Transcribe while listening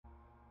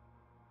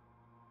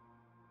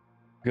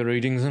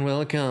Greetings and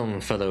welcome,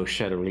 fellow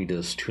Shadow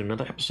Leaders, to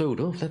another episode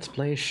of Let's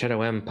Play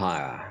Shadow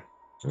Empire.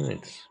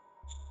 Right,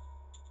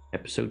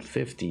 episode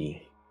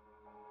 50.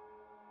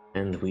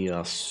 And we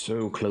are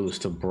so close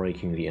to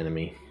breaking the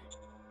enemy.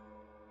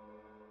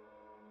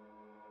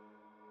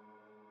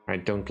 I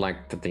don't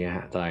like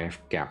that I have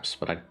gaps,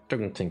 but I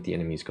don't think the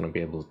enemy is going to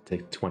be able to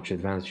take too much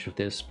advantage of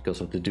this because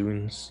of the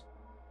dunes.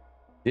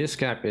 This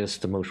gap is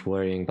the most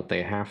worrying, but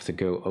they have to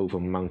go over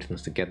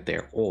mountains to get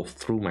there, or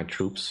through my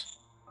troops,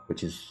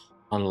 which is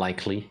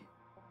unlikely.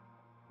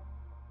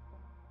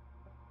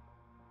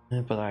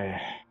 But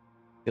I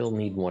still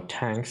need more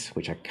tanks,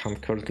 which I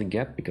can't currently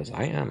get because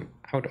I am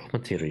out of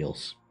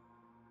materials.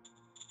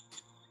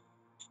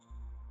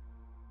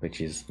 Which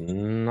is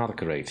not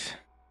great.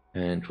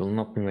 And will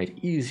not be made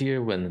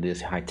easier when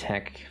this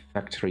high-tech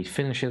factory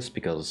finishes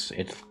because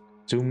it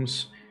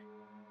consumes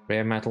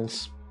rare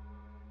metals.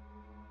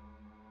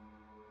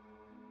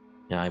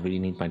 Yeah, I really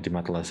need my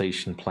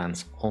demetallization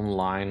plants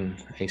online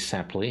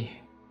ASAPly.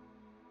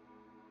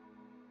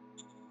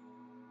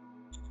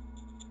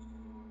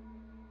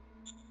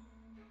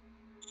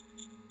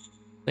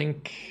 I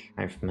think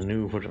I've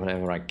maneuvered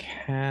whatever I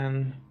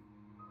can.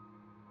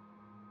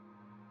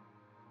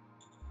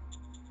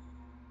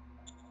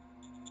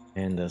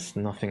 And there's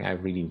nothing I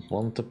really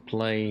want to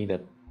play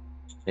that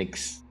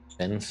makes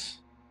sense,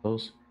 I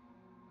suppose.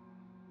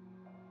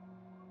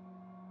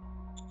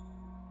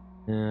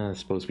 I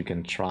suppose we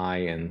can try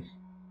and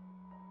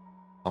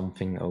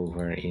something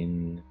over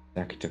in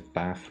executive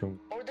bathroom.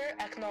 Order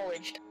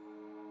acknowledged.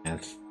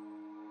 That's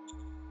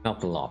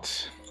not a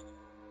lot.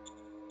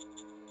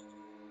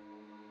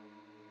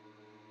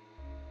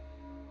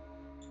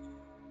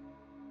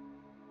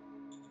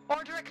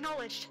 Order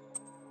acknowledged.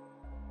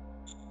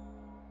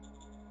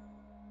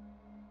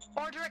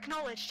 Order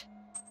acknowledged.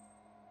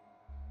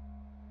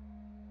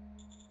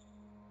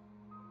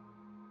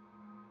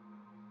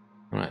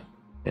 Alright,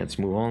 let's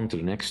move on to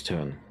the next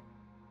turn.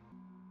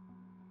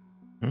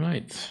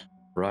 Alright,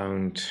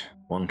 round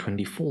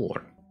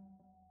 124.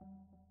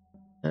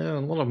 A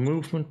lot of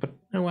movement, but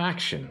no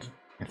action.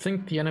 I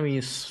think the enemy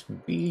is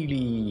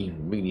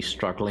really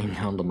struggling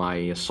under my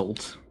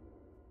assault.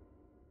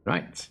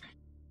 Right.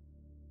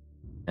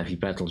 Heavy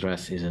battle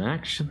dress is in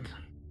action.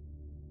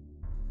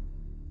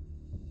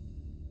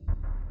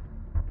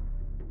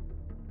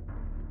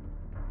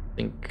 I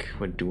think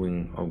we're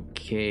doing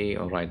okay.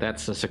 Alright,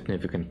 that's a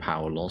significant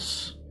power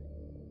loss.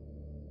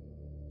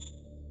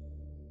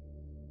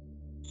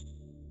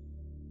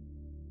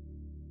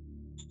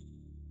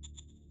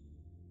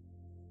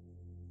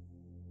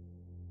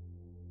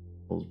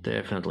 We'll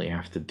definitely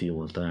have to deal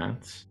with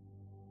that.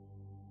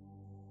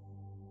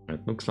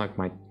 It looks like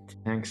my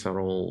tanks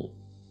are all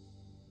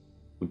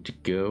good to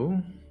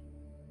go.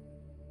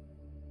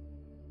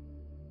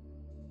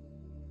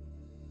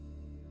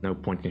 No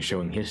point in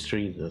showing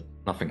history that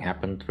nothing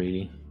happened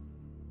really.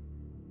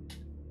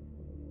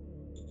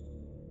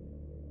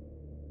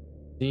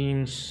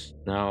 Seems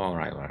no,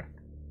 alright. I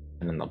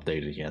haven't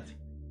updated yet.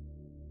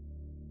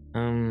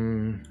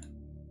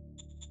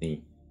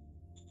 See.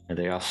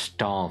 They are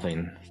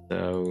starving,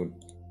 so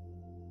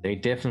they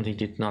definitely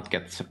did not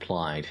get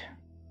supplied.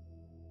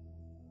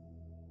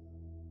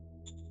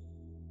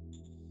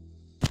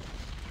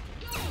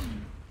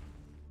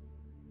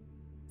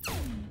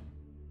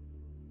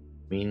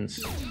 Means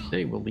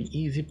they will be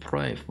easy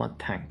prey for my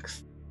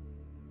tanks.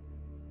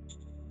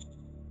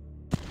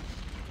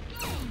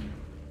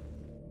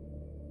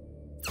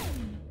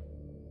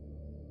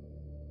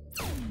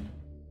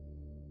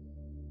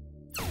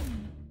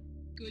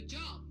 Good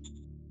job.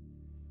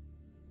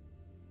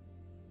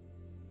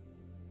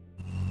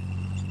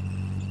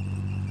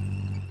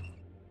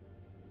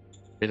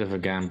 Bit of a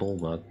gamble,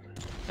 but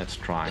let's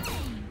try.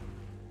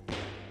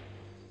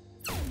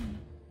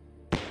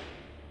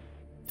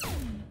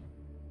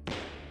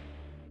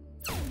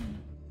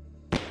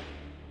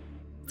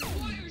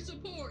 Require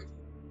support.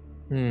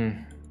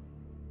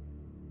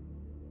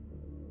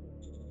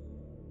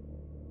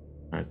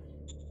 Right.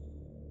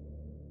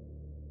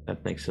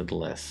 That makes it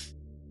less.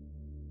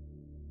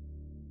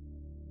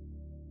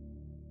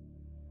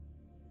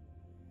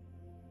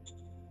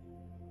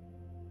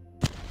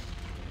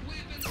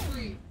 Weapons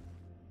free.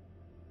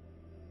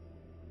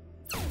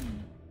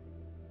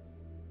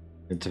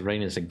 The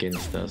terrain is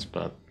against us,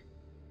 but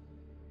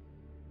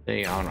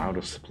they are out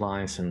of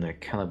supplies and their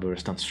caliber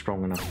is not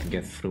strong enough to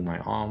get through my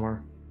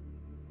armor.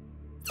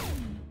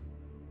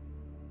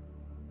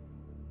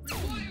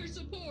 Require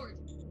support.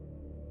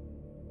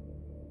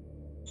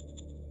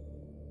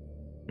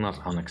 Not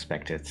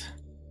unexpected.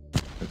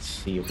 Let's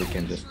see if we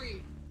can just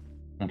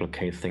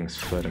complicate things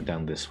further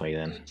down this way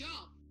then. Good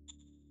job.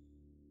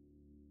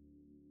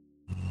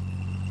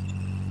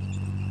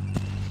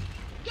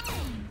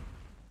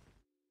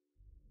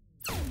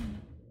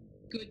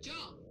 Good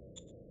job.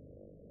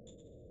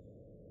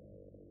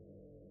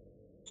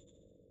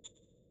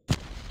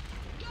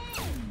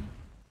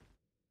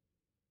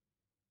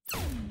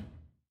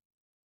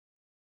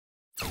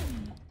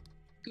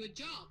 Good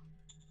job.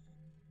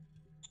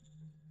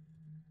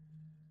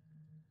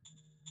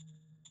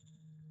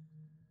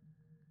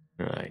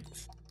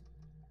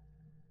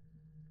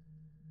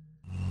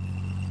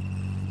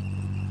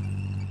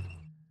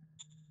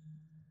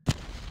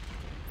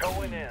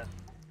 Going in.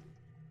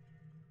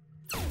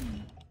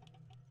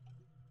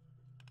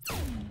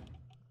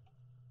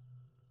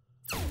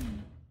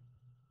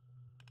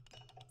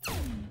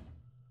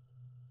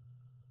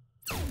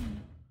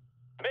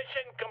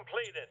 Mission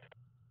completed.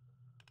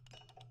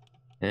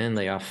 And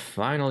they are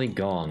finally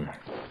gone.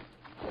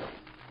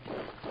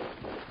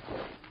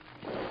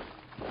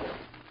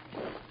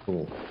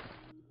 Cool.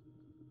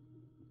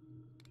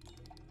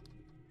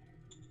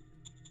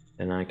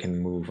 Then I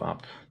can move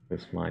up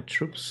with my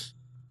troops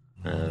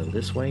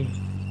this way.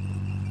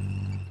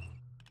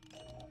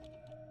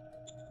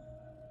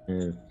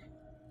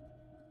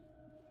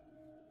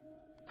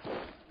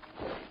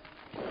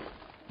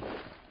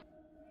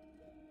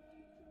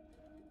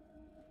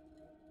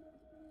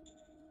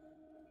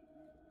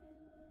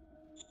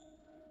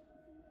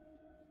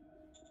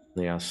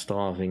 They are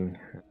starving,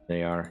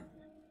 they are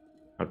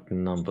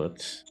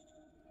outnumbered.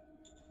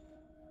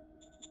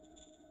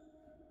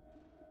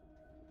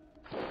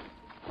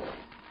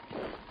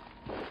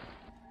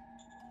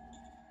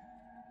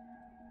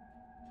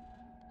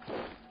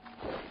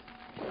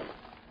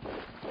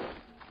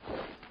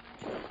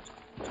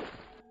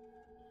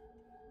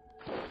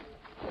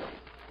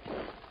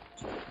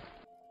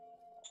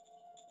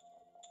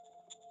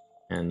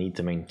 I need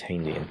to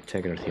maintain the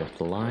integrity of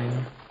the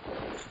line.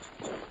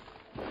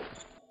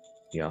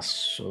 We are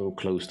so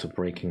close to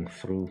breaking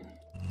through.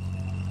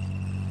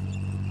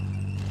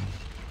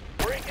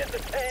 Bring in the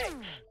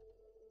tanks.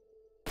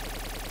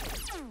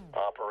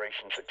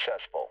 Operation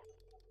successful.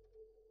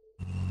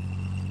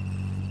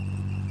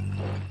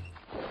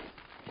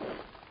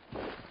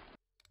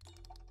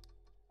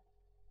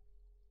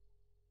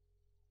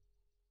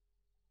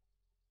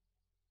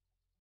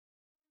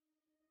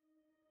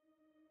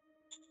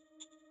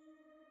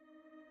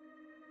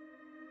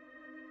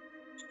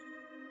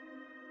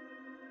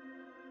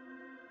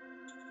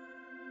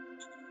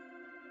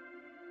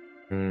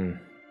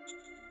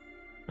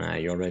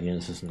 Your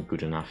readiness isn't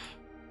good enough.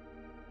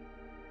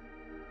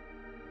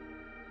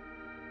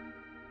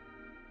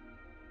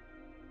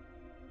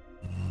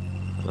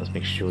 Let's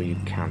make sure you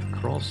can't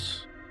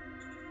cross.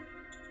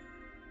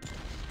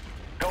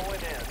 Going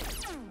in.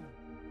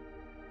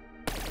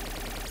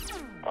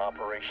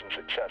 Operation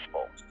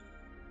successful.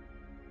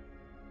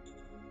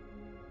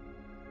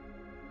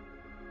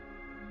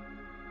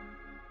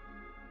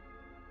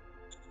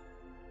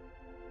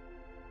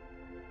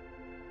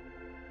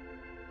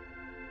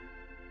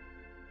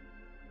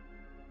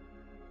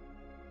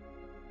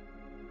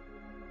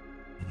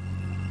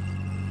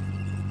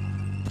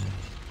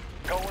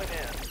 Going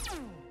in.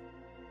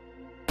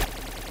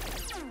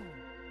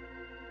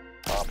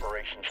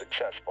 Operation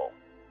successful.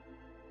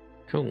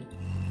 Cool.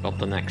 Got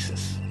the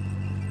Nexus.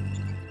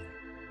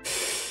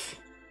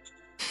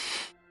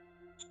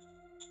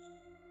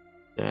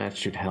 That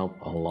should help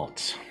a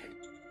lot.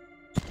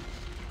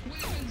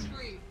 Weapons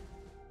free.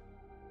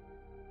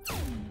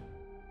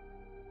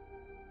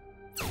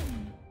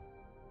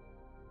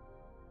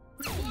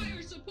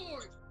 Require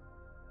support.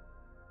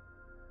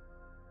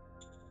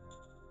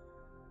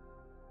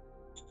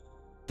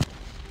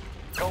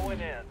 Going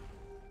in.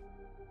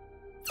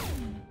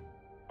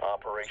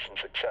 Operation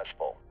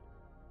successful.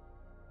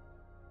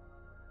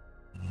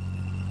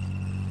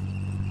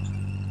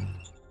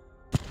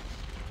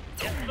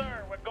 Yes,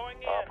 sir. We're going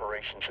in.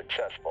 Operation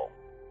successful.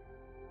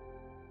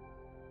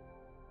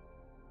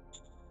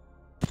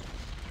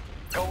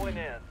 Going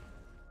in.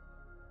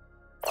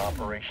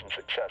 Operation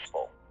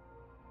successful.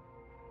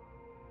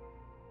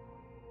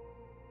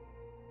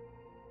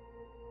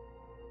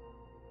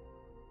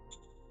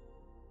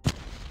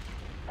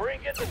 Bring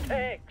in the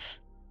tanks.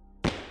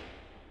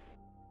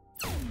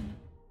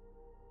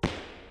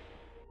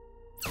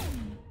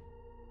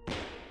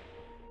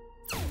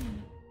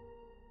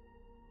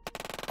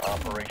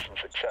 Operation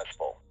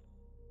successful.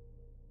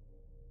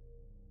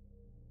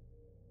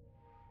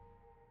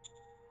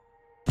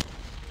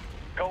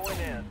 Going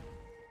in.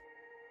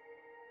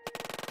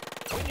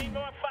 We need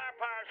more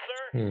firepower,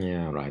 sir.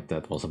 Yeah, right,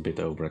 that was a bit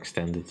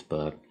overextended,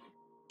 but...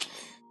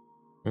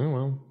 oh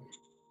well.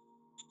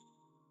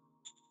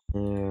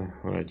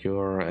 Alright,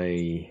 you're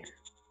a...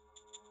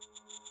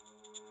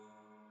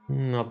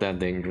 not that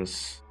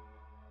dangerous.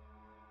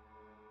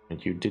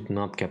 And you did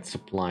not get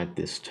supplied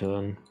this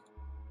turn.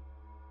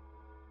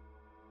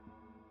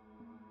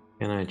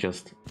 Can I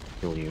just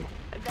kill you?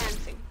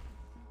 Advancing.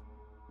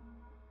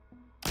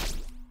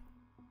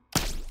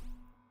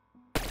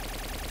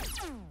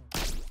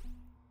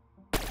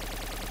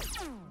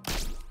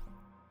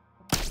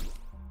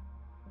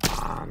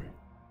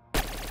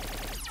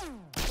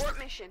 Abort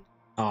mission.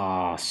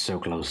 Ah, so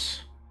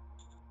close.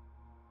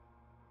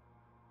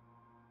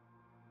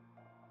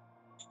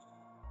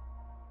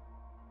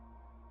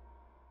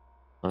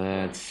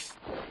 Let's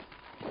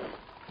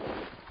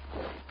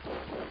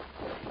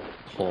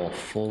claw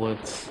forward.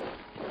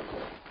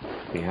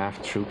 We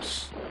have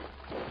troops.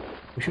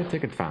 We should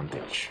take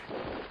advantage.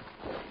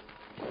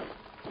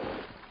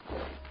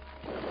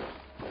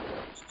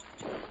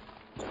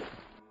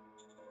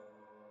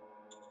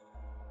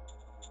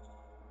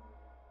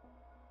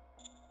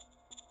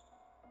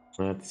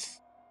 Let's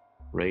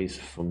raise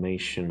a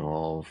formation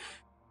of...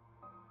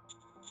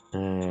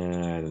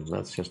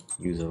 let's just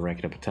use a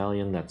regular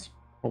battalion, that's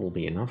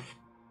probably enough.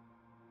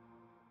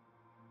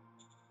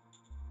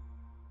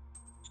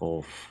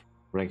 Of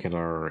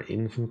regular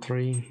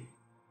infantry.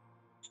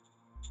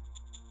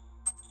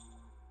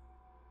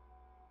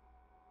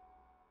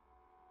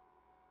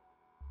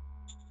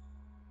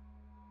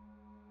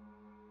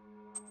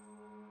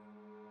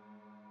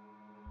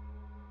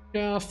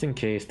 Just in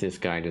case this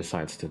guy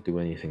decides to do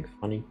anything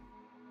funny.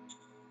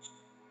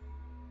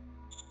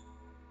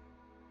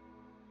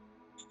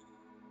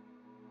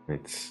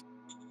 It's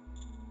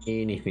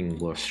anything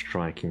worth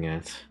striking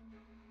at.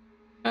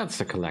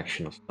 That's a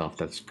collection of stuff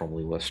that's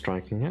probably worth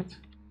striking at.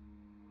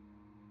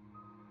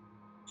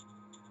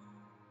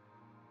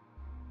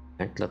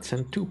 In fact, let's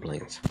send 2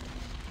 planes.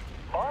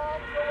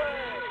 Bombs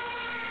away!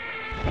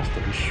 Just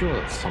to be sure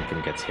that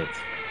something gets hit.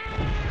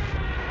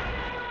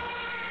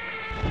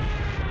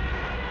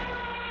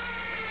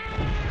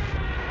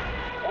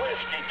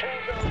 Whiskey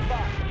Tango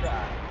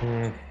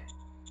Foxtrot.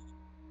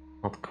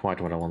 Not quite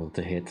what I wanted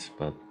to hit,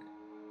 but...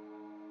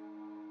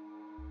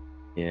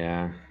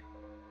 yeah.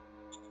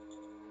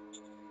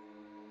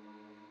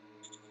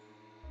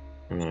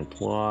 And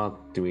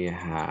what do we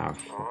have?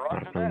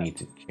 Right, no need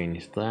to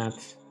change that.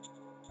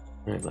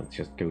 Right, let's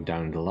just go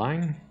down the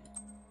line.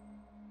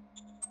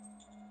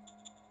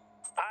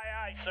 Aye,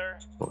 aye, sir.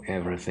 So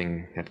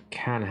everything that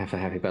can have a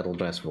heavy battle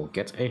dress will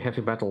get a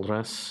heavy battle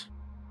dress.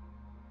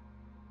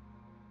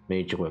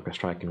 Major worker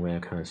striking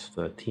worker has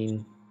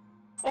 13.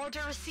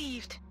 Order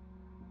received.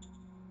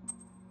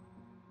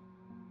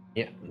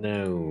 Yeah,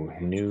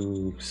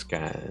 no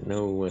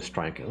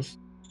strikers.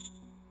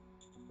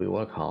 We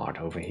work hard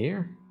over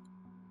here.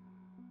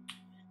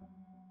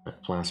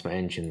 Plasma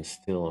engine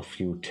still a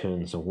few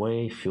turns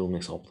away. Fuel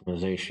mix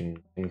optimization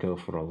can go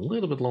for a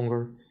little bit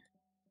longer.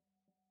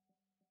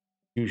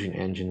 Fusion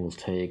engine will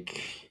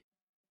take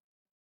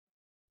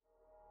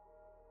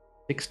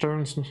 6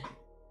 turns.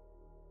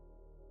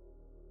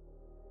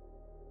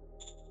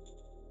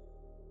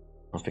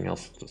 Nothing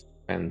else to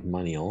spend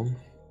money on.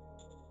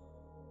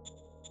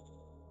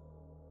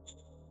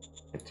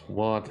 Right,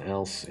 what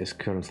else is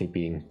currently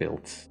being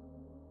built?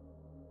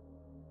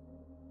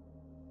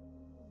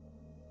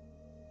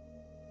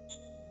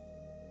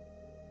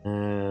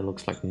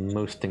 Looks like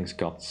most things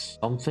got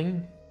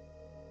something.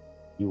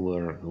 You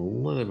were a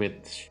little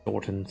bit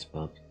shortened,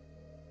 but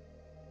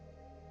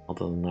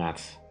other than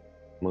that,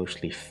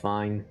 mostly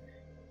fine.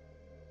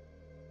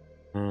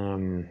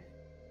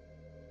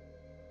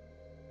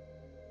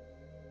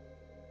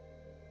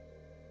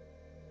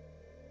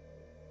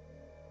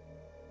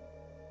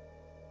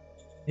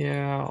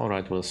 Yeah,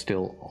 alright, we're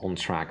still on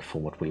track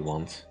for what we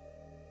want.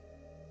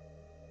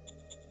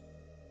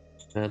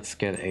 Let's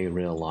get a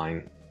rail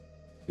line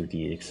to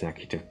the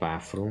executive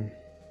bathroom.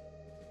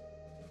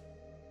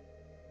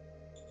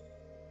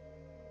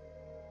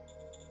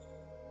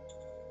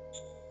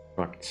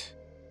 Construct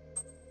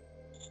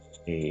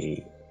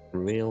a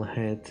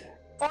railhead.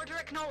 Order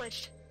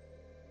acknowledged.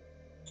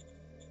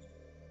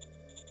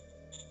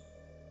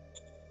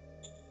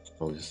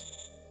 I'll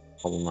just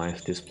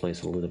colonize this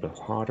place a little bit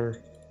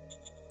harder.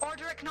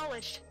 Order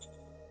acknowledged.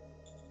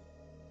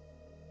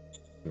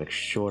 Make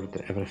sure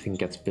that everything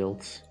gets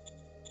built.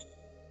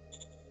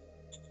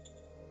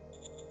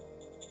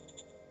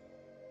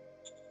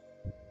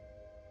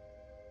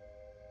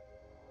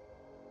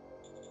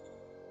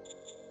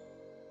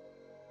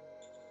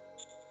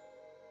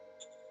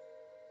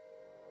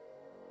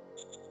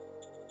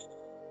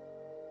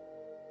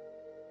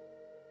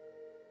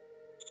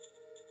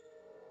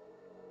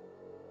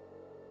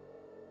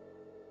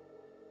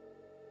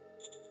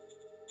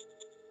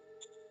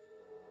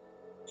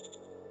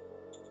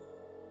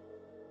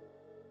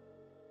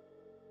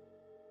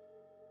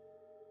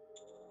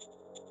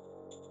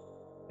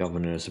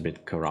 Governor is a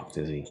bit corrupt,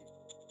 is he?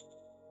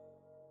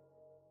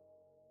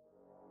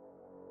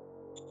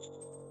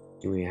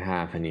 Do we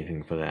have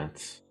anything for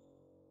that?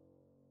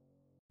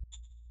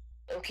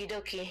 Okie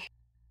dokie.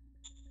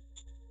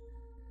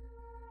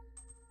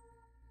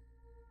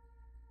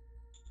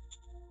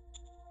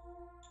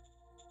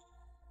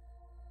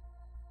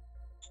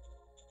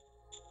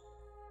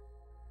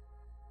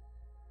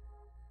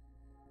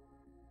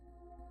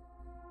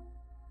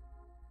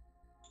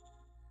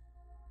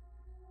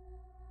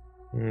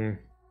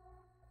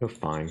 You're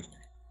fine.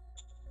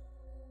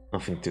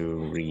 Nothing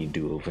to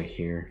redo over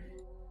here.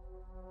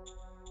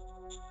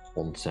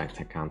 One sec,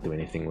 I can't do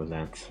anything with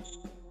that.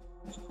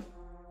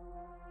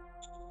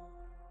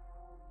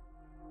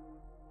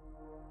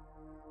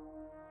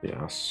 We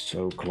are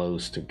so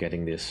close to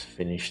getting this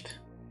finished.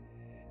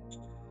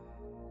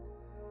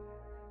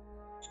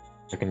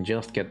 I can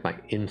just get my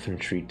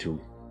infantry to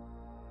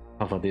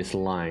cover this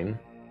line.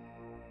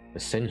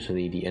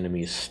 Essentially, the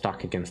enemy is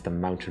stuck against the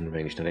mountain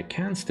range. Now, they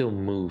can still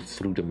move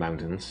through the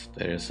mountains.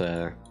 There is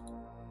a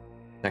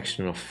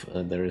section of...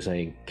 there is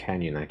a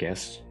canyon, I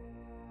guess.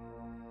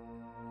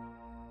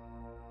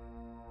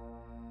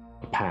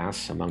 A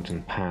pass, a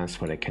mountain pass,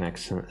 where they can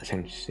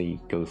essentially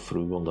go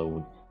through,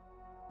 although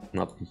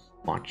not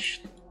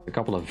much A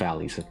couple of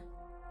valleys.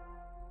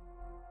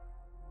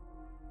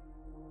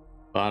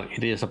 But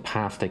it is a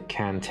path they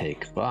can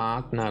take.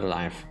 But now that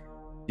I've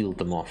sealed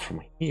them off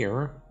from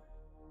here,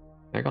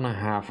 they're gonna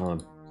have a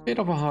bit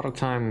of a harder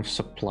time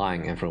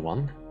supplying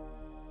everyone.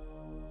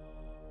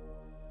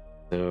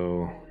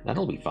 So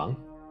that'll be fun.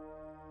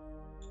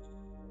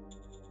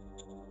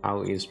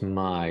 How is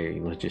my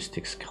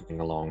logistics coming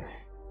along?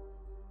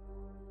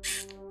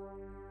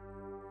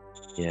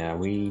 Yeah,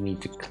 we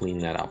need to clean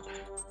that up.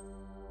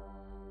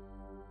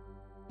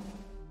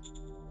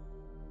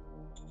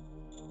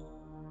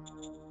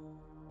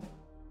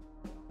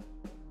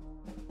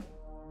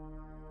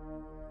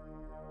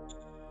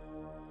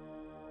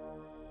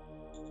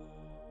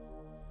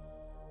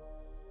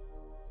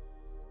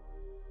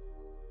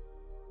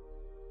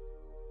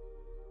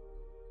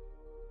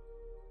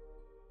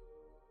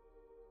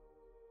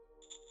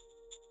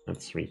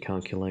 Let's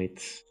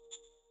recalculate.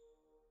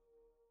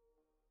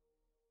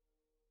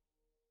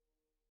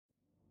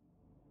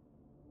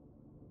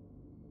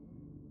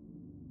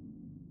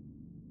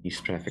 These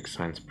traffic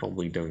signs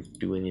probably don't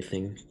do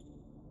anything.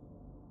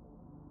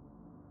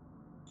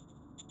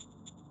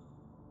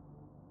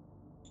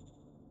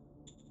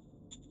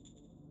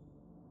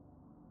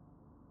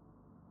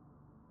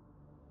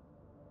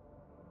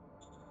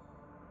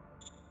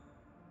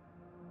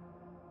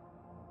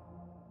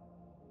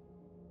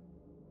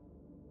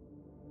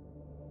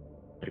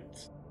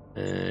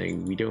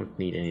 We don't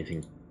need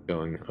anything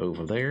going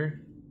over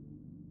there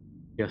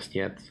just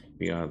yet.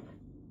 We are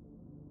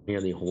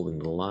merely holding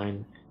the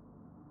line.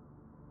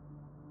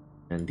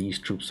 And these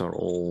troops are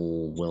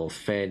all well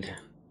fed,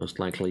 most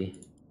likely.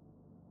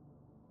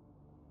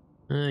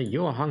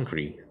 You're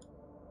hungry.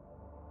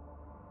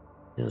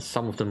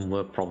 Some of them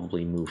were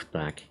probably moved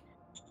back.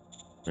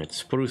 Right,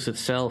 Spruce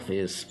itself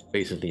is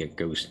basically a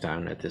ghost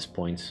town at this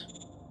point.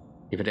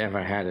 If it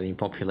ever had any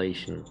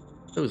population,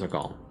 those are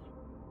gone.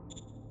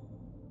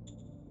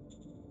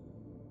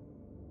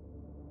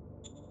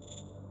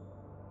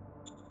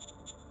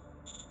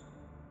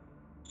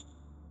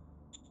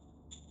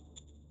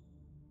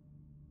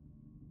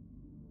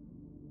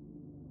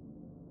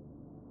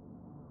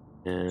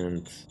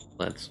 And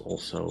let's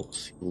also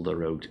seal the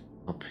road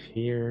up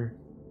here.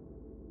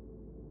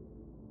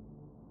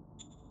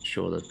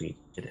 Ensure that we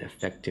get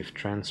effective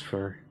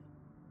transfer.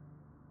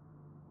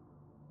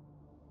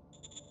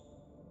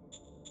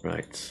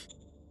 Right.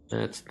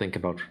 Let's think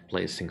about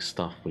replacing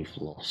stuff we've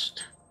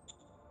lost.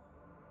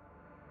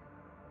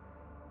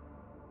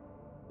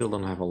 Still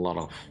don't have a lot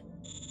of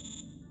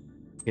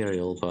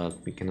material,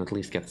 but we can at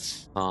least get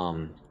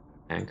some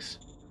tanks.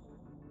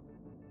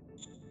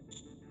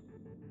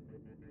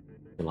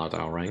 Fill out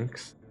our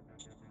ranks.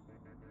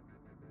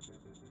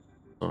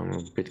 So I'm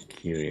a bit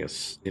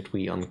curious. Did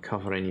we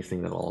uncover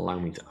anything that will allow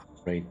me to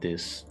upgrade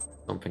this?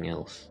 Something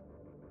else?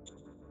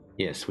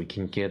 Yes, we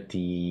can get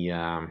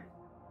the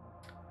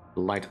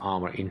light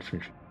armor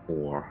infantry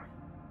 4.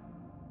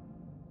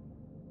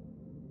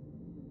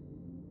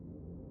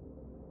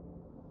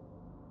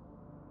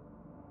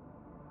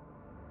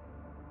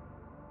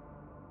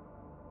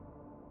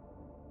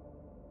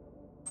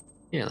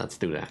 Yeah, let's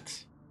do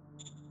that.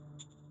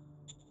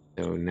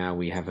 So now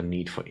we have a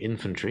need for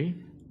infantry.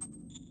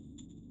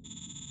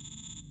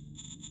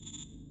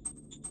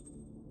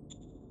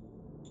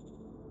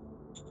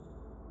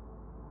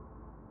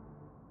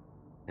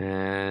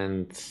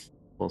 And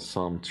for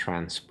some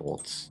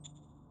transports.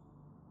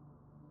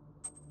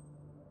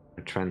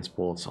 The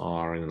transports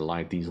are in the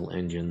light diesel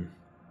engine.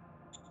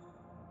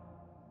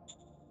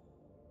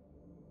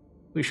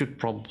 We should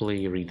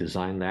probably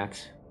redesign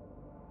that.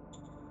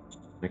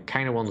 I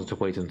kind of wanted to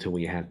wait until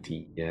we had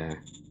the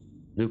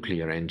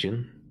nuclear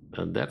engine,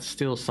 but that's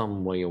still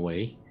some way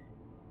away.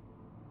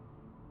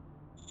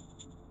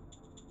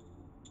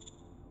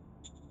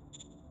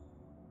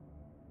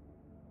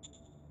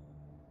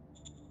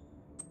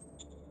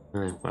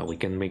 Well, we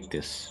can make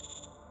this.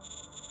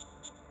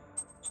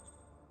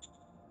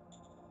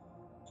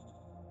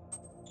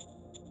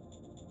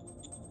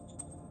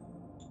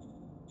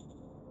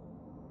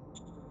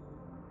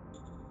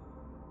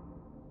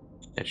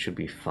 That should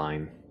be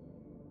fine.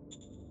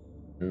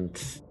 And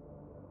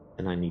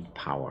then I need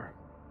power.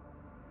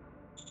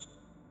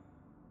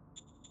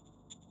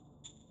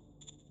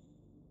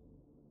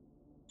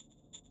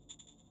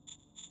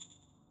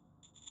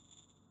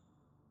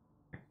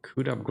 I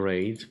could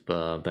upgrade,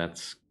 but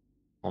that's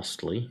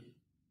costly.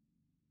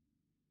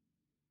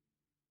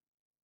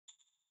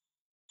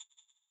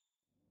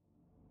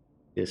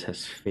 This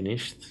has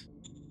finished.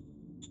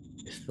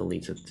 It still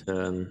needs a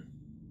turn.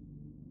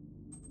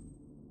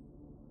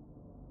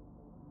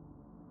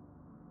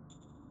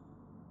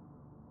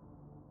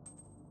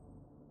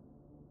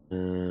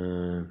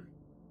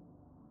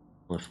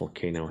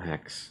 Volcano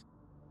hacks.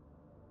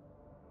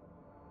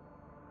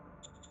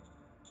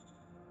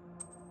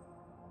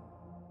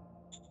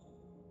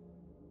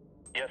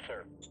 Yes,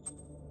 sir.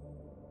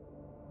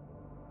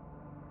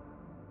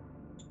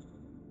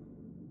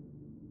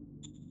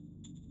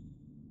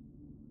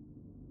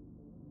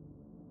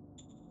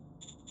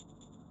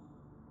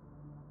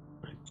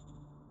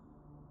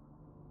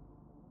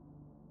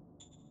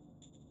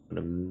 For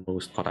the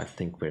most part, I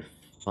think we're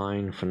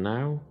fine for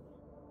now.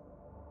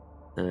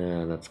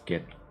 Let's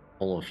get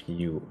all of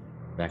you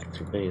back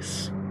to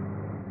base.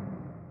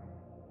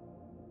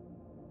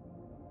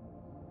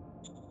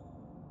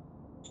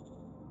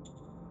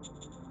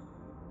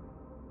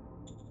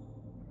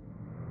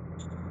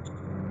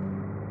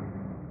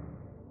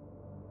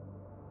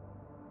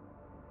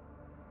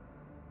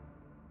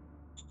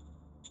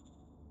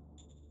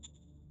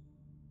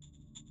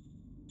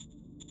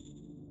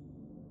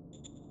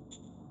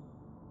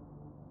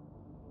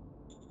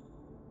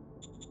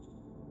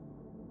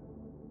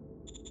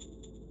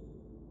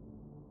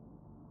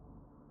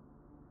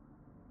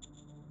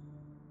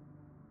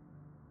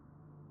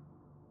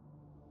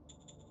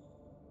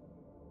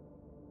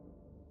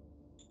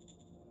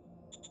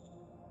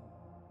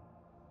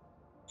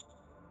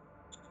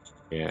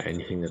 Yeah,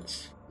 anything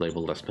that's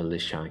labeled as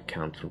militia I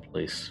can't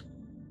replace.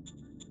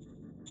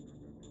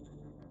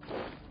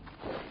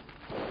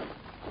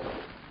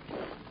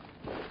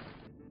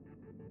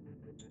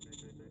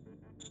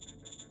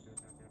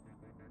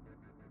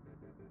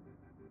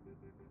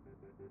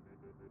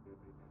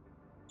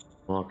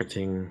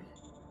 Marketing.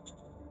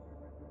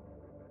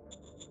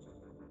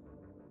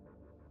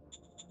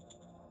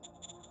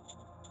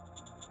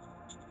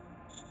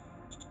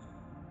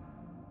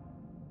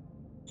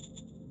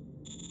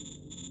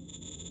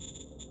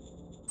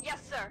 Yes,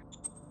 sir.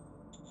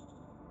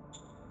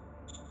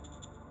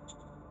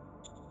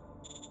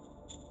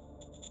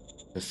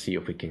 Let's see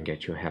if we can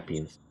get you happy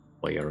in some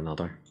way or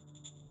another.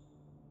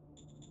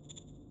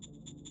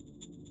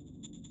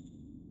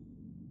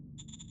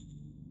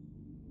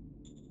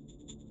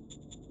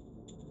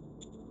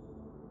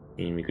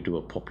 And we could do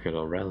a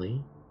popular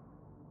rally.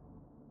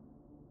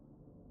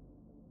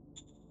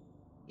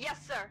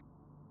 Yes, sir.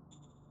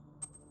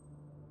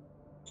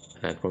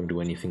 That won't do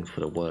anything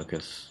for the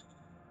workers.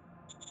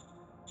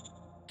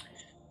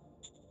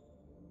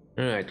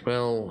 Alright,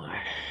 well,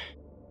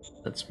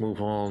 let's move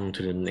on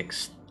to the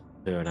next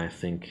turn, I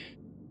think.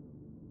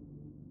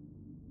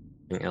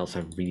 Anything else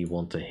I really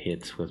want to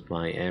hit with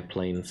my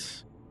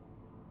airplanes?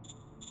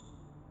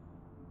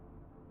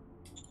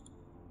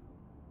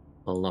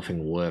 Well,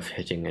 nothing worth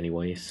hitting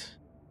anyways.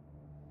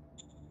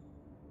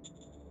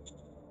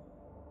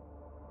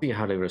 See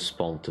how they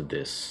respond to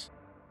this.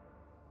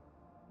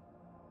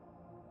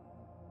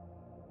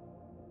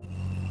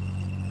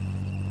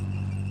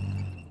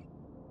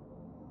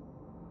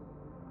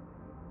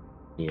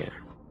 Yeah.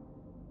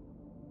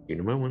 In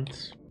a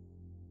moment.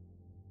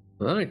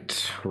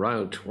 Right,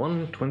 route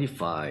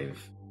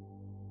 125.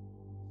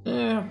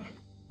 Not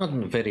a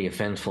very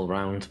eventful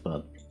round,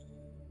 but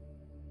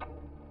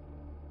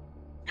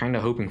kinda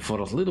hoping for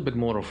a little bit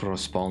more of a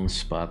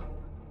response, but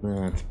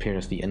it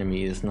appears the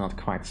enemy is not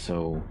quite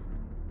so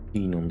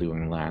keen on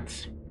doing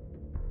that.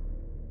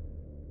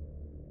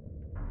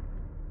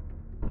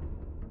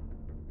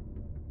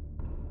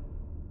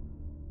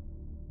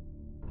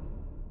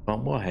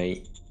 But well,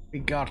 hey, we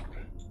got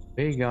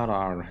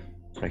our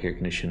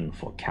recognition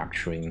for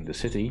capturing the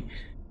city,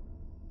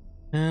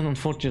 and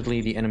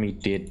unfortunately the enemy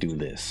did do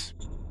this.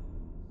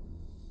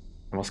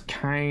 I was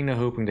kinda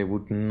hoping they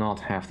would not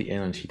have the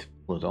energy to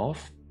pull it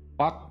off,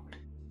 but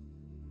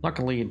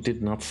luckily it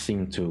did not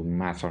seem to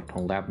matter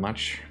all that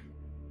much.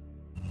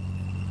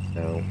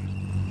 So,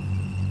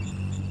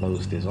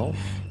 close this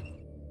off.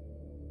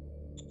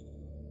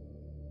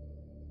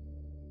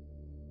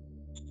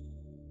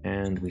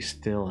 And we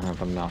still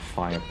have enough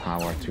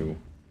firepower to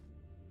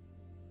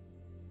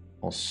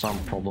cause some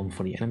problem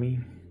for the enemy.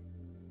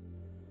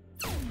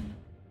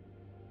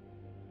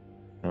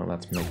 So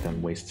let's make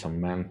them waste some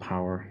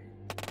manpower.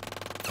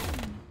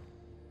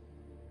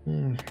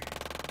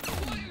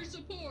 Require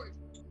support.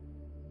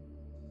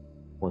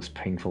 Was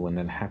painful when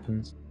that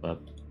happens, but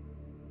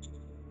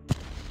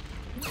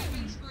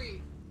Weapons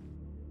free.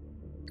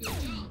 Good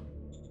job.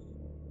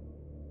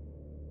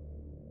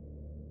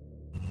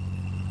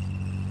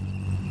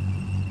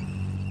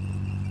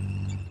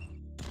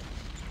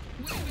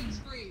 Weapons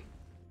free.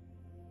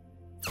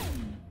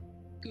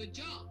 Good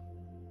job.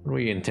 what are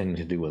we intending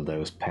to do with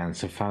those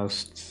Panther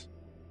Fausts?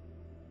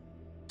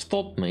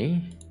 Stop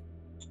me?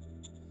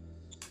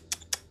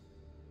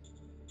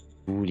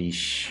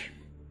 Foolish.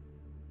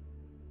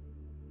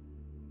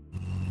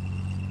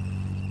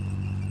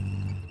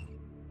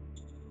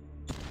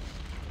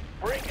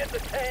 Bring in the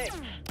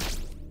tanks!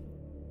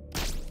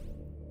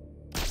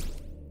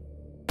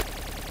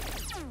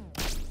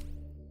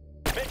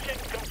 Mission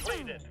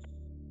completed.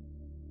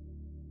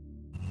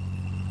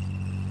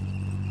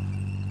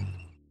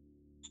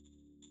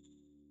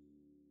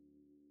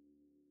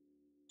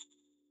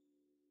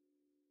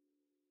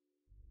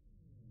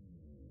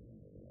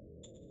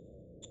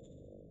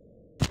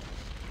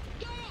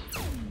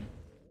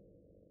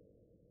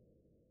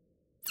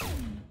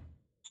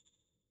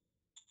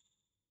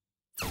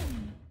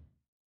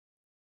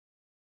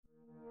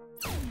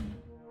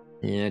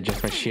 Yeah,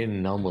 just by sheer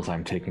numbers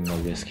I'm taking no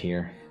risk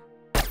here.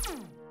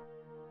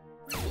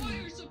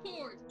 Require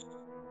support.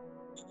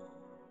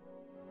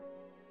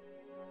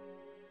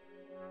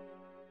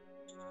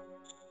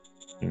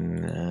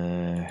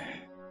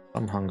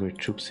 some hungry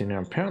troops in there.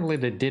 Apparently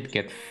they did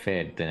get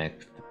fed the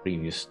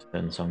previous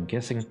turn, so I'm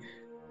guessing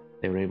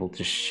they were able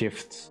to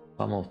shift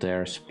some of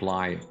their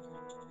supply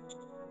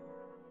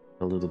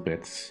a little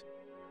bit.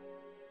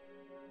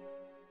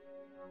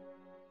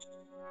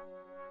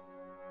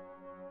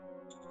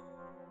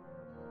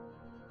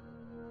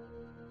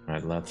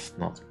 Alright, let's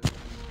not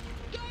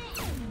do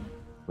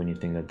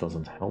anything that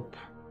doesn't help.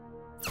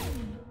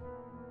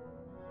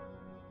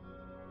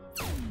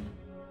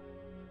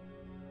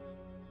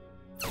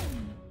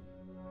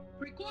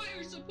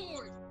 Require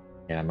support.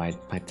 Yeah, my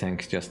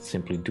tanks just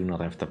simply do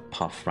not have the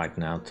puff right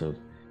now to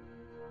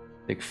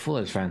take full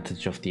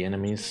advantage of the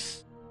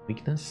enemy's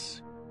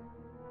weakness.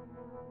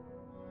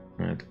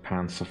 Alright,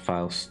 Panther,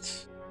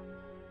 Faust,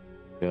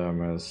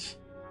 Germers.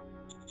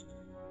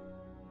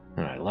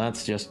 Alright,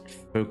 let's just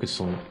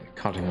focus on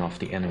cutting off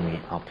the enemy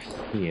up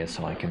here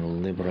so I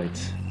can liberate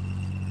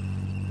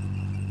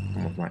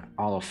some of my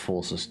other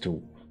forces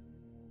to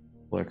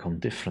work on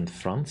different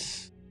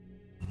fronts.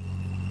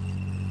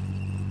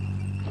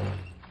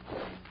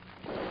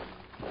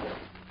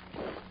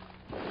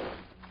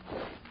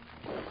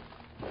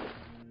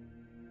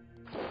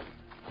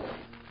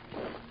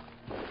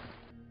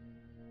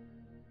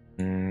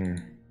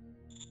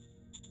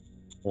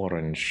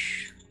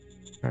 Orange.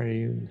 Are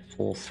you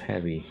fourth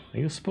heavy? Are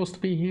you supposed to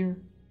be here?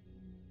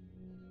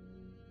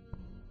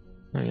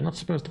 No, you're not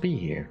supposed to be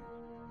here.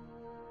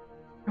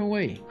 Go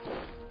away.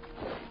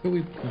 Go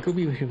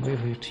be with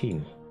your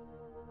team.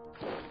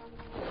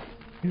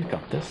 You've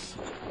got this.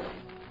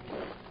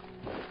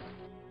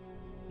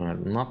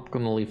 I'm not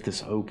gonna leave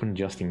this open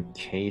just in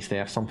case they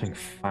have something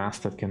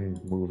fast that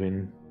can move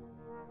in.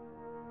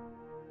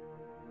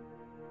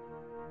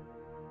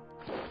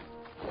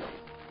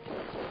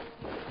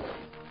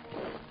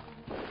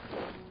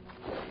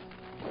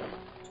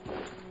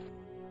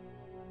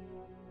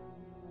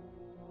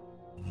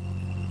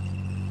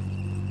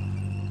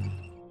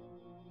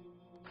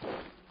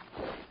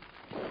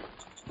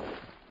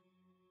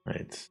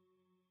 Right.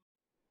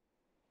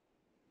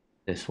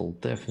 This will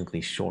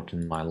definitely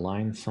shorten my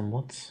line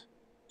somewhat.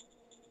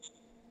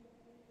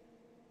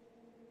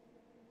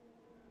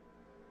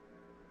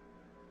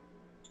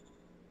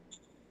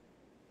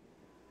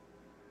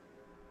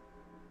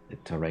 The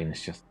terrain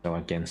is just so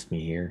against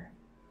me here.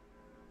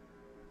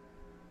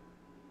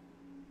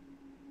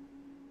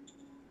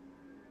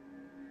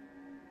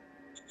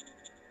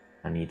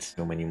 I need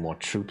so many more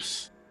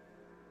troops.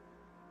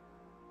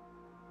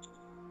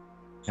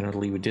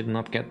 Apparently we did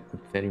not get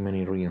very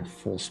many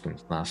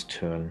reinforcements last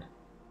turn.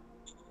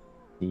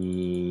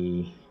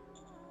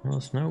 Well,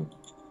 there's no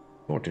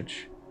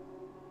shortage.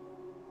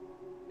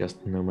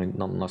 Just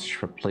not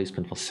much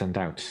replacement was sent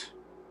out.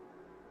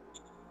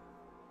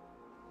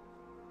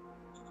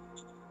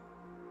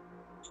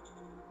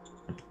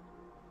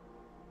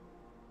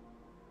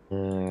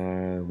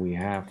 We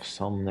have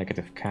some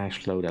negative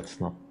cash flow, that's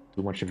not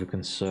too much of a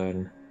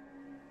concern.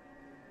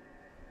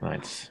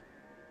 Right.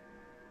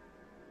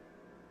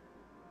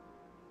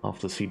 I'll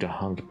have to see the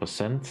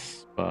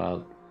 100%,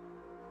 but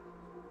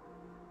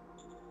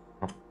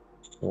not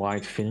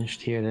quite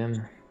finished here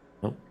then.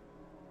 Nope.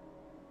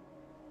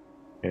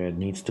 There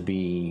needs to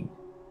be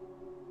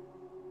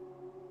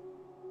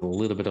a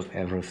little bit of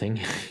everything.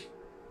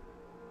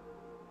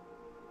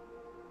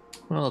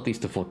 Well, at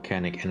least the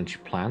volcanic energy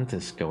plant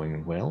is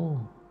going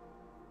well.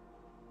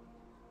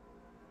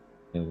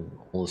 And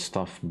all the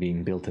stuff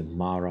being built in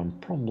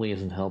Maram probably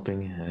isn't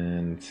helping,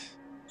 and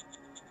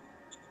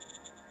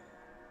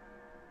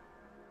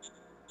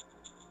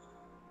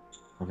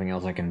nothing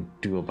else I can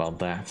do about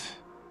that.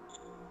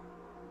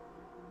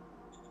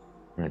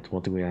 Right,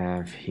 what do we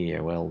have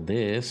here? Well,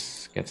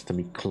 this gets to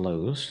be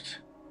closed.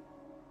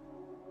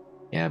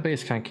 Yeah,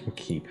 basically I can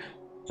keep.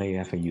 They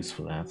have a use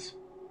for that.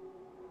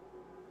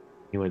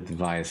 New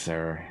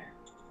advisor.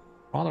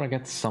 Rather I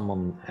get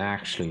someone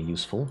actually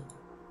useful.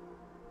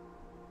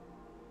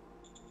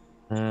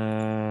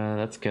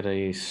 Let's get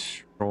a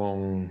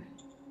strong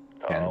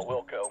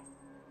Wilco.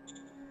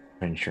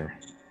 venture.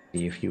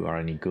 See if you are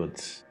any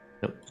good.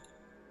 Nope.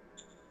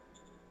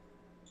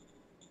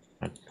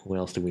 Right, who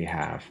else do we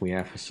have? We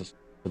have a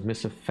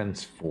submissive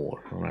fence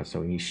 4. Alright,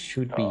 so he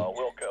should be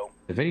Wilco.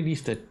 at the very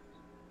least at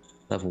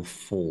level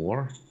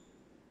 4.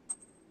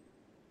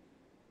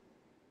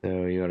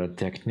 So you're a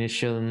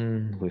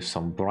technician with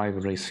some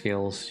bribery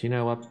skills. You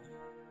know what?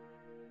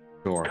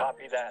 Sure.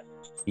 Copy that.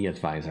 Be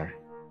advisor.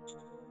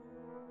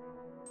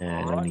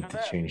 And I Roger need to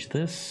that. change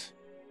this.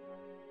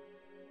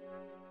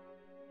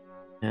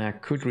 I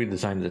could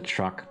redesign the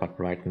truck, but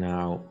right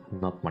now,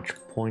 not much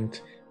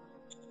point.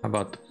 How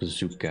about the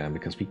bazooka?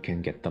 Because we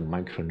can get the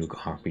micro nuke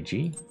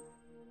RPG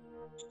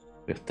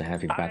with the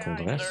heavy battle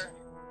aye, dress, sir.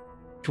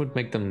 which would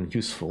make them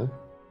useful.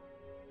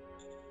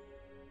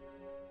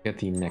 Get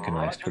the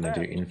mechanized Roger that.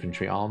 grenadier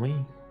infantry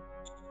army.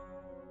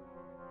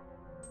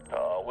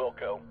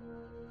 Wilco.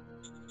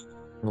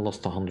 I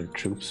lost 100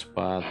 troops,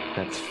 but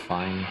that's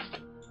fine.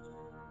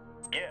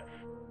 Yes.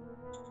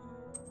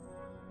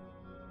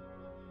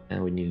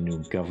 And we need a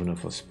new governor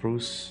for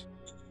Spruce.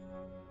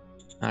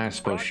 I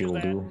suppose Roger she'll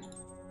that. do.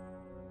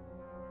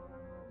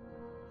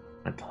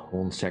 Right, the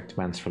whole sec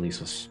demands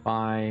release a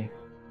spy.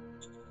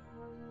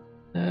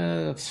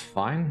 That's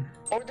fine.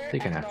 Order They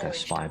can have their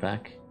acknowledged. spy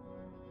back.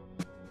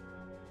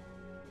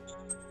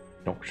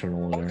 Doctrine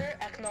order. Order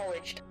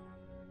acknowledged.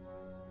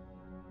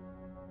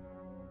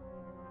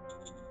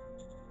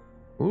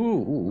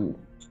 Ooh.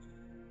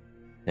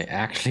 They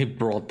actually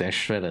brought their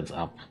shredders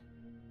up.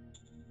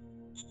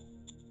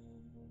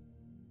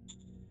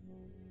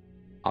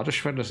 Are the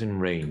shredders in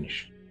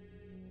range?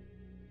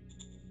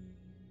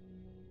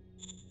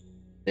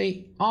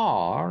 They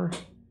are.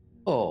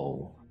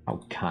 Oh,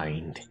 how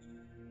kind.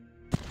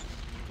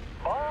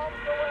 Bombs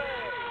away!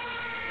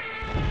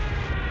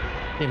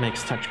 They make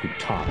such good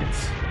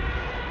targets.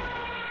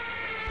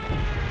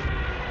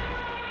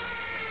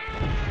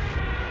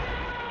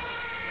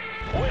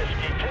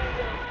 Whiskey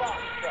Tango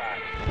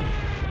Foxtrot.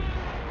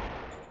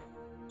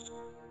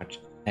 Such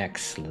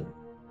excellent.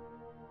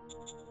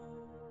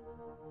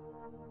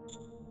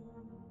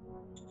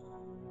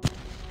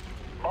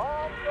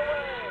 Bombs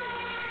away!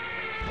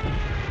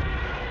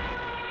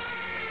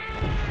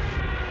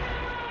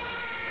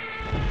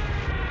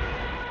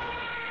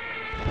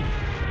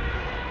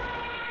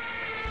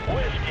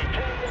 Whiskey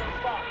Tango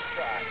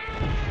Foxtrot.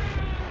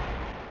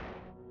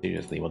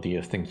 Seriously, what do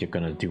you think you're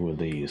gonna do with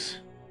these?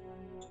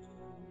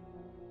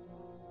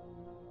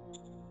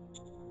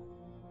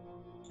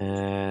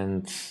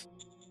 And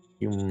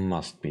you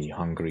must be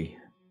hungry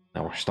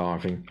or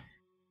starving.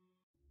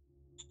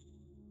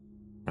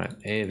 Right,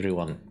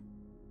 everyone.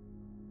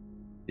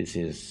 This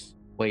is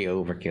way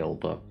overkill,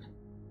 but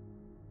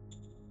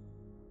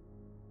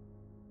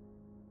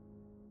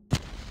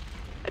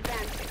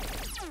Advancing.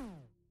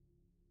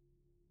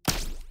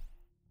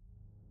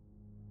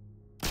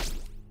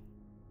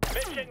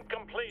 Mission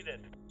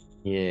completed.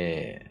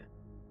 yeah.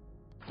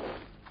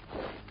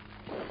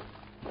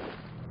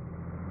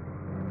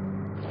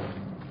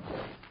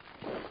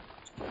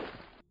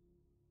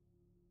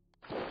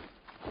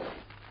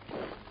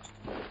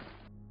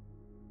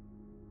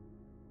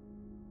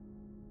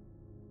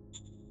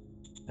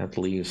 That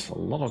leaves a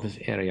lot of this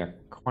area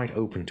quite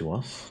open to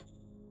us.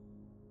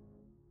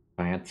 If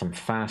I had some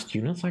fast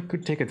units, I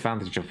could take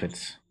advantage of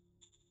it.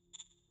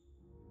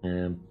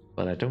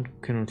 But I don't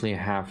currently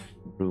have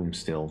room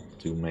still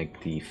to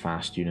make the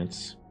fast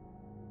units.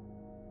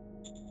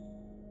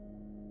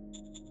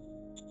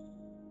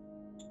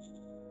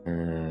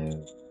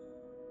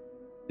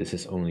 This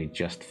is only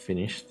just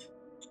finished.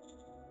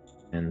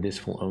 And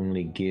this will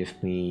only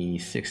give me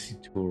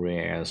 62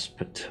 rares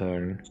per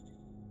turn,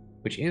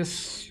 which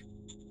is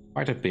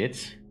quite a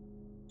bit.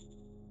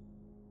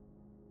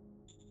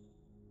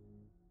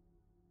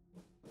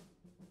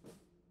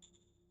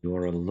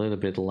 You're a little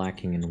bit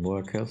lacking in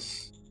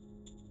workers.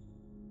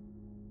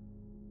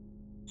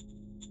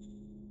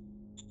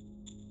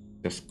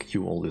 Just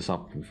queue all this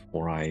up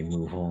before I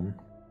move on.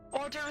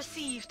 Order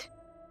received.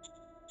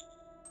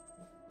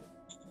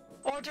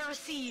 Order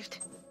received.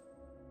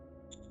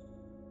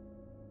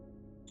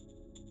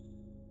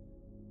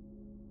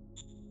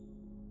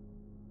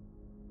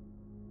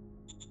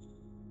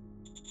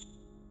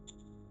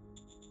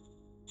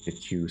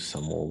 Could use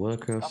some more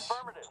workers.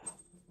 Affirmative.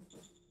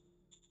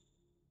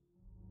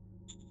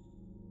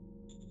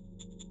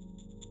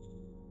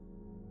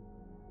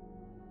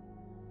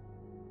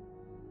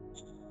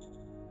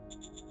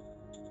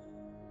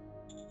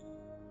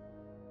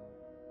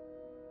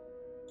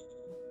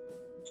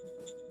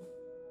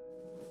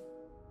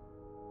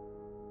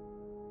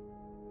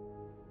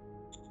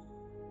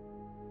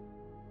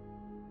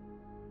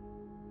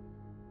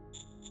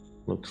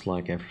 Looks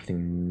like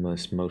everything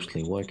is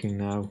mostly working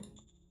now.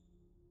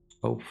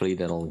 Hopefully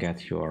that'll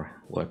get your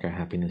worker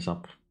happiness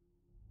up.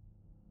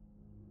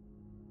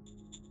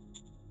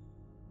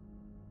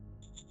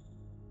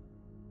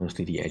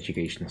 Mostly the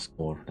education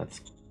score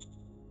that's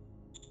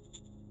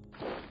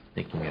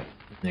making it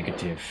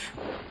negative.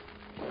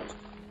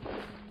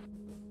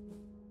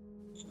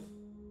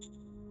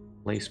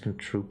 Placement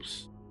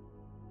troops.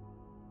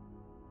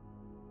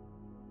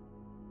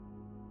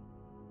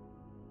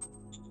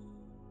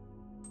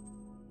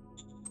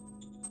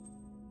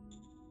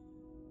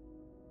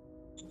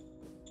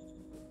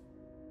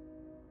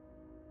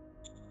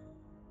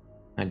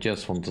 I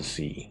just want to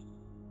see.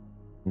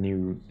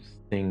 New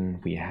thing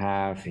we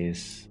have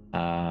is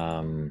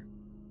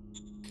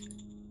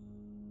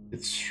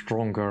it's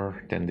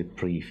stronger than the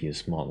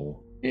previous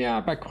model.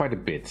 Yeah, by quite a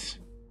bit.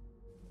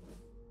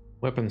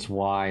 Weapons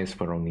wise,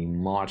 we're only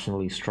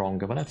marginally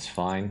stronger, but that's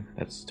fine.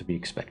 That's to be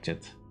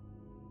expected.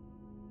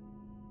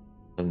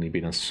 Only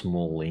been a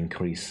small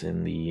increase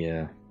in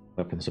the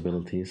weapons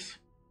abilities.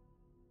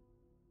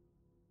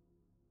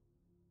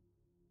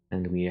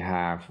 And we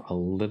have a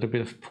little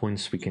bit of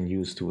points we can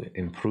use to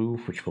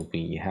improve, which will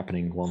be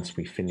happening once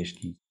we finish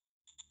the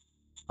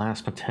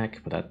plasma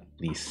tech, but at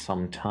least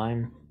some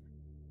time.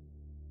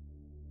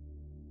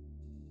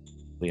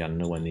 We are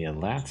nowhere near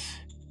that.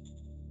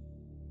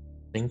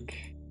 I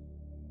think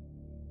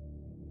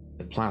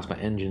the plasma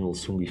engine will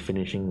soon be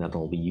finishing.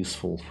 That'll be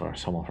useful for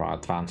some of our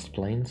advanced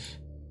planes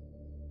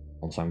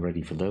once I'm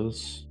ready for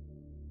those.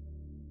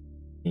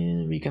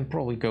 And we can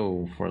probably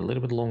go for a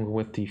little bit longer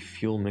with the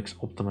fuel mix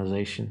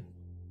optimization.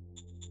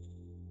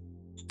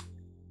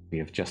 We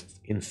have just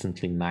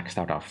instantly maxed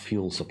out our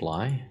fuel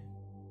supply.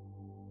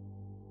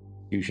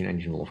 Fusion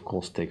engine will of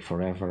course take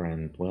forever,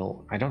 and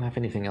well, I don't have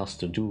anything else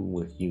to do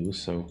with you,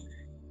 so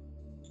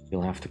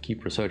you'll have to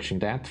keep researching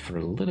that for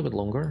a little bit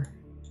longer.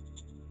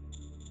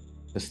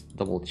 Just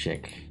double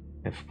check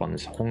if one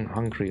is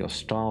hungry or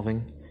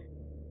starving,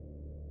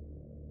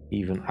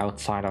 even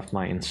outside of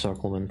my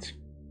encirclement.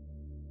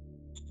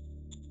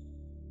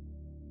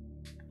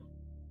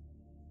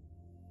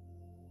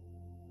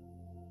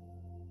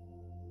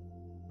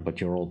 But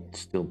you're all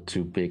still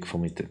too big for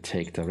me to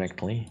take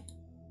directly.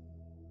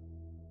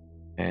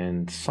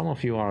 And some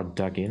of you are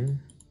dug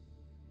in.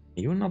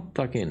 You're not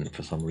dug in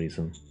for some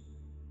reason.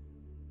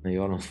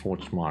 You're on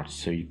Forge March,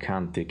 so you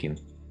can't dig in.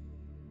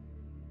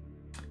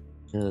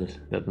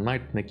 That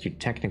might make you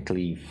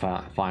technically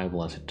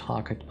viable as a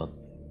target, but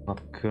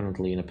not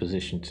currently in a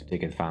position to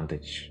take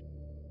advantage.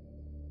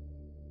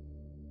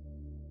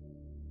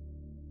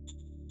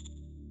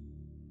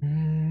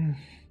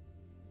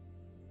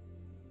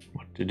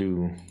 What to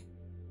do?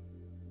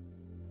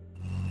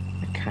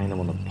 I kind of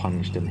want to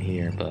punch them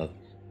here, but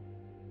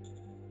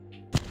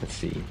let's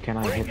see. Can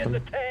I hit them? The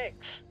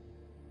tanks.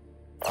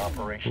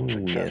 Operation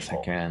Ooh, yes, I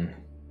successful. can.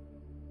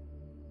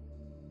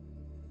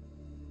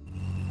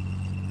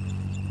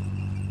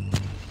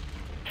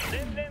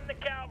 Send in the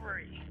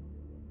cavalry.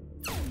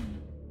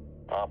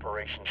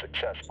 Operation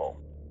successful.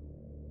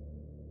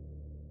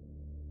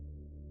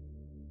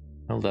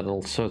 Well,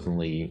 that'll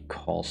certainly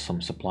cause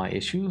some supply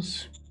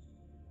issues.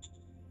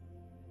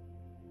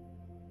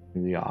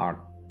 We are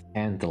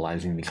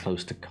tantalizingly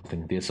close to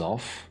cutting this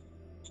off.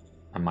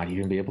 I might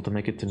even be able to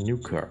make it to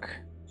Newkirk,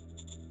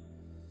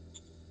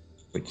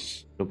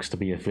 which looks to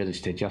be a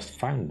village they just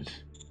founded.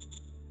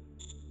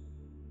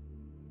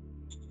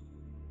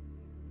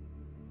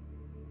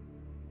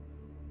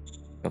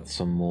 Got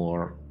some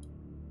more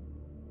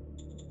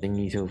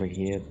thingies over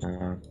here.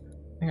 I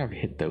think I've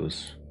hit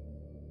those.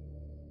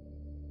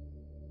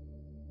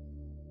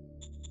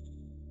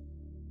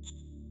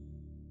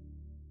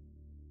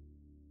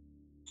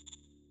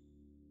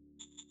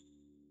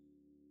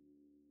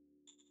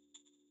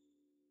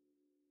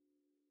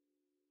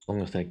 As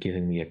long as they're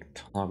giving me a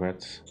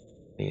target,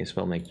 I may as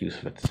well make use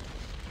of it.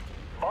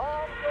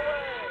 Bombs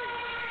away.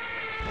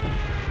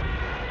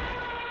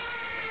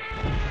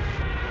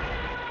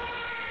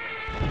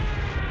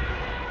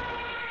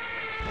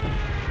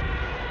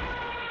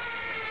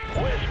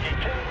 Whiskey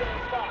Tango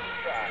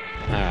Foxtrot.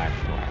 Alright,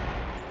 well,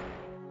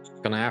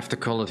 gonna have to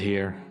call it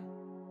here.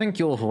 Thank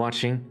you all for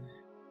watching.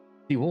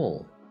 See you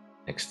all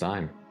next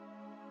time.